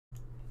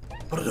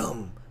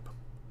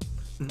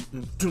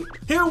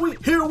Here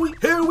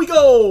we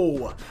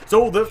go.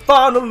 So they're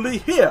finally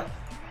here,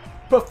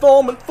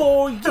 performing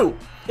for you.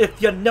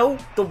 If you know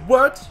the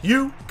words,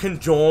 you can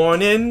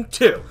join in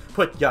too.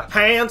 Put your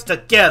hands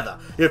together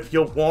if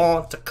you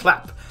want to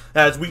clap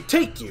as we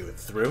take you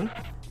through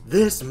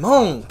this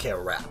monkey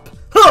rap.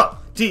 Huh!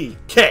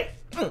 DK,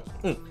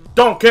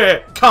 Donkey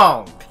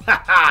Kong.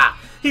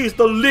 He's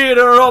the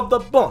leader of the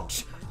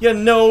bunch. You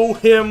know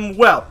him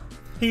well.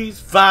 He's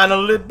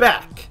finally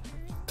back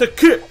to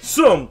kick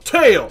some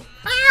tail.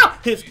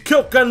 His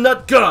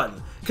coconut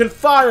gun can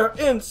fire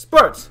in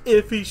spurts.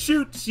 If he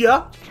shoots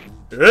ya,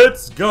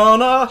 it's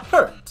gonna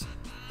hurt.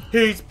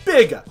 He's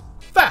bigger,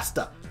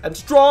 faster, and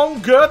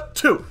stronger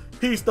too.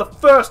 He's the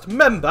first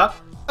member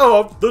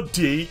of the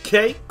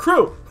DK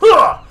crew.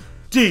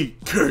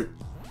 DK,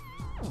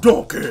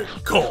 Donkey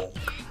Kong.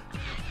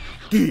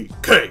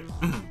 DK,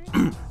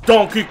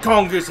 Donkey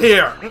Kong is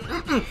here.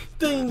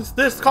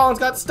 This Kong's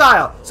got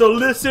style, so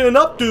listen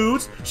up,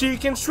 dudes. She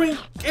can shrink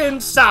in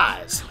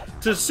size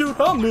to suit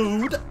her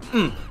mood.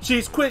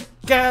 She's quick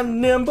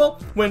and nimble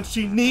when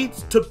she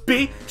needs to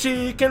be.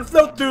 She can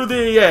float through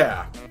the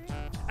air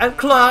and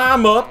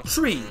climb up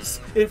trees.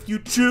 If you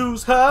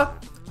choose her,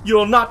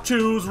 you'll not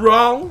choose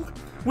wrong.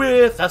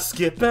 With a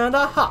skip and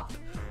a hop,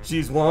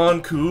 she's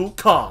one cool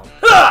Kong.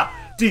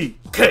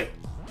 DK,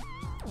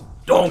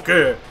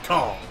 Donkey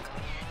Kong.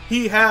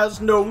 He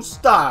has no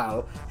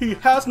style, he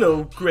has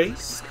no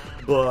grace,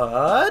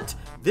 but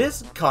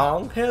this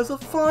Kong has a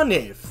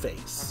funny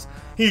face.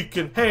 He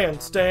can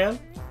handstand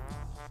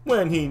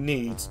when he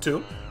needs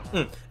to,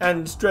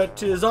 and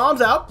stretch his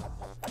arms out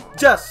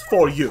just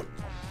for you.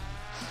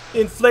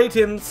 Inflate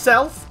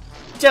himself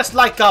just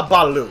like a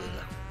balloon.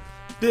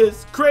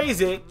 This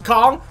crazy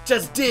Kong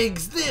just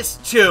digs this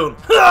tune.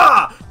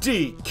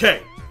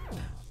 DK,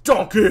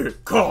 Donkey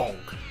Kong.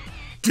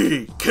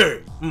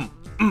 DK,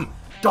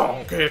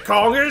 Donkey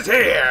Kong is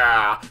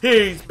here!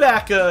 He's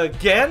back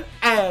again,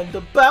 and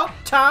about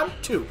time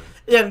too.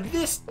 And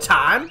this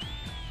time,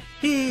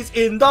 he's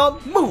in the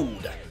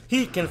mood.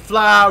 He can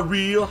fly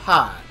real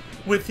high,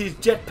 with his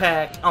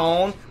jetpack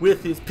on,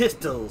 with his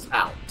pistols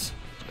out.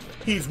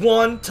 He's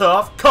one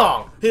tough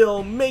Kong.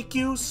 He'll make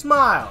you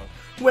smile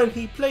when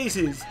he plays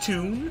his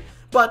tune.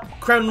 But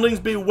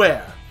Kremlings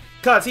beware,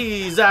 'cause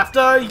he's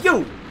after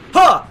you.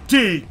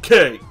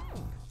 DK,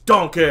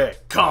 Donkey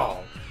Kong.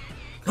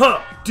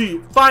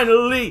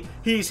 Finally,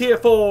 he's here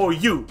for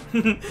you.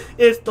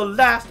 It's the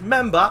last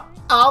member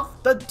of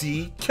the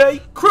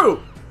DK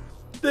crew.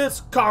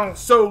 This Kong's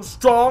so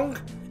strong,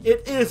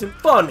 it isn't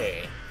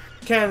funny.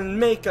 Can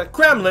make a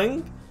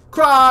Kremling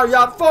cry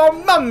out for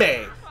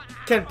mummy.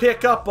 Can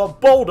pick up a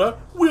boulder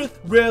with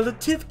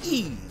relative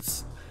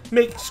ease.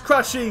 Makes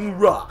crushing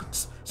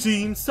rocks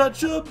seem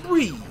such a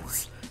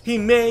breeze. He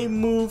may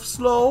move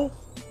slow,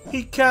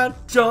 he can't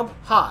jump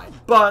high,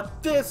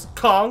 but this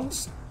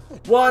Kong's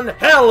one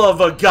hell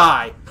of a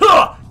guy.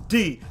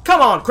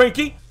 Come on,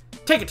 Cranky,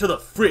 take it to the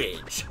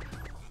fridge.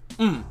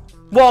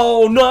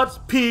 Walnuts,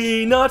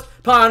 peanuts,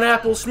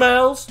 pineapple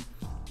smells,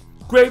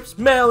 grapes,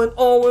 melon,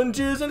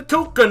 oranges, and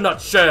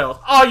coconut shells.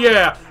 Oh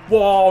yeah,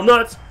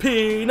 walnuts,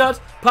 peanuts,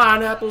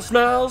 pineapple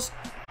smells,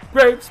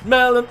 grapes,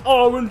 melon,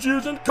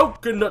 oranges, and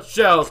coconut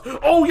shells.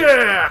 Oh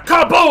yeah,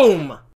 kaboom!